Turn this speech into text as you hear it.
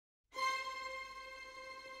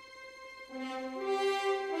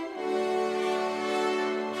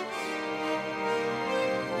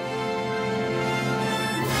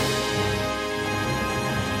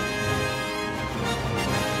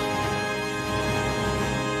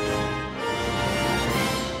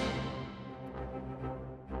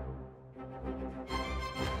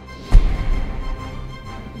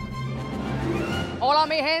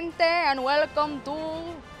Hola mi gente and welcome to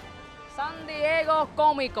San Diego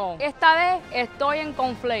Comic-Con. Esta vez estoy en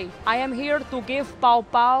Conflay. I am here to give pau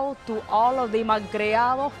pau to all of the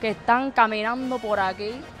malcriados que están caminando por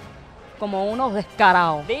aquí como unos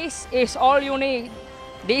descarados. This is all you need.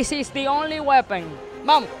 This is the only weapon.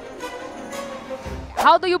 Vamos.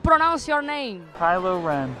 How do you pronounce your name? Kylo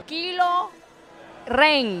Ren. Kylo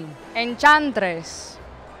Ren, Enchantress.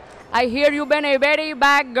 I hear you've been a very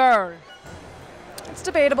bad girl. It's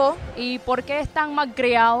debatable. ¿Y por qué es tan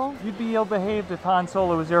malcriado? You'd be ill-behaved if Han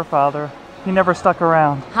Solo was your father. He never stuck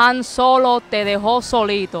around. Han Solo te dejó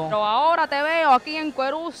solito. Pero ahora te veo aquí en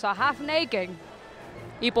Cuerusa, half naked.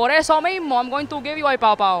 Y por eso mismo, I'm going to give you a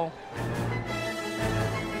pau pau.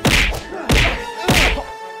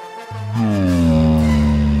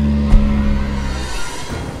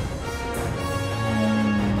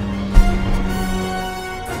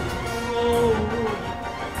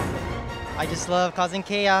 I just love causing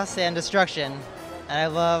chaos and destruction, and I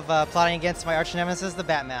love plotting against my arch nemesis, the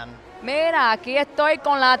Batman. Mira, aquí estoy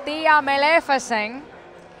con la tía Maleficent,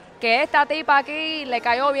 que esta tipa aquí le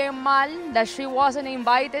cayó bien mal, that she wasn't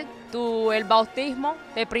invited to el bautismo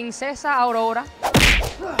de Princesa Aurora.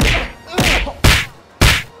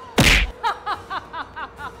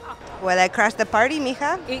 Well, I crashed the party,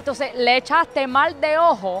 mija. Y entonces le echaste mal de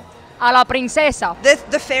ojo a la princesa.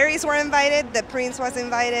 The fairies were invited, the prince was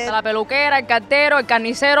invited. A la peluquera, el cartero, el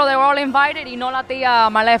carnicero, they were all invited y no la tía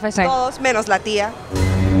Maleficent. Todos menos la tía.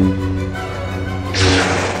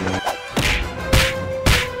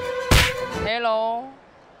 Hello,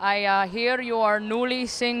 I hear you are newly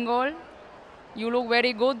single. You look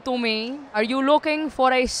very good to me. Are you looking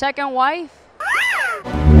for a second wife?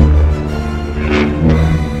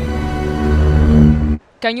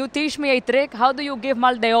 Can you teach me a trick? How do you give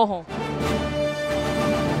mal de ojo?